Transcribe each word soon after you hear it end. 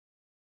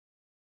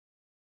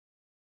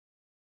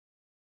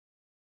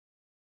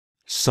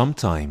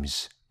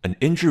Sometimes, an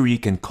injury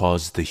can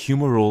cause the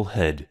humeral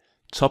head,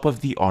 top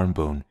of the arm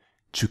bone,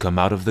 to come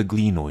out of the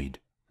glenoid,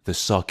 the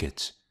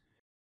socket.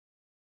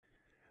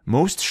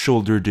 Most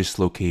shoulder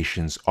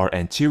dislocations are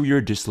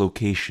anterior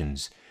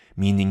dislocations,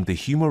 meaning the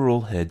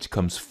humeral head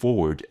comes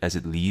forward as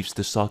it leaves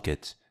the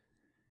socket.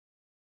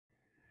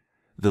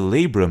 The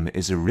labrum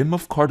is a rim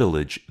of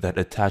cartilage that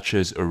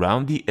attaches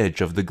around the edge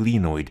of the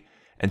glenoid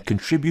and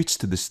contributes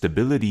to the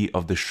stability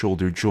of the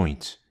shoulder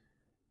joint.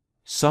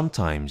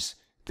 Sometimes,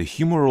 the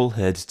humeral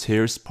head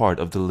tears part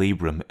of the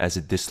labrum as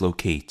it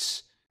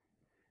dislocates.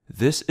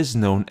 This is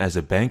known as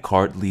a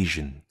Bankart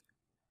lesion.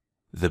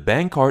 The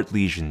Bankart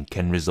lesion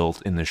can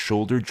result in the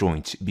shoulder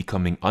joint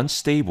becoming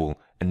unstable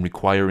and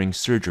requiring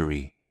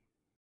surgery.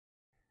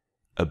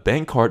 A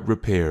Bankart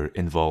repair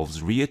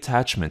involves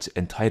reattachment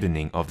and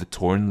tightening of the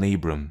torn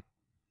labrum.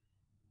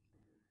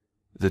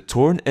 The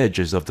torn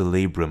edges of the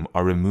labrum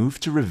are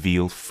removed to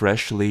reveal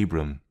fresh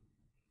labrum.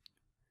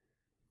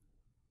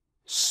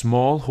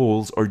 Small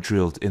holes are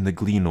drilled in the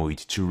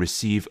glenoid to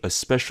receive a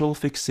special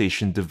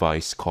fixation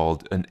device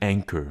called an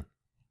anchor.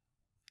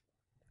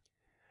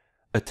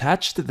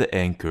 Attached to the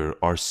anchor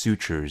are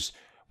sutures,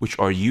 which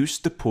are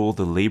used to pull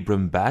the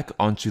labrum back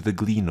onto the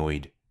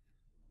glenoid.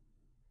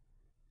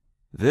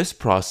 This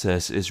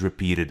process is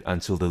repeated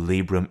until the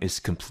labrum is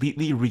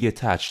completely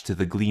reattached to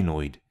the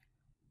glenoid.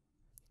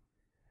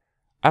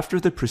 After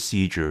the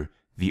procedure,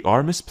 the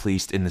arm is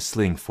placed in the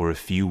sling for a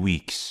few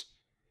weeks.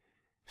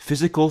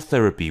 Physical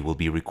therapy will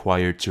be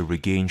required to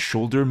regain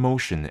shoulder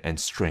motion and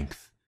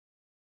strength.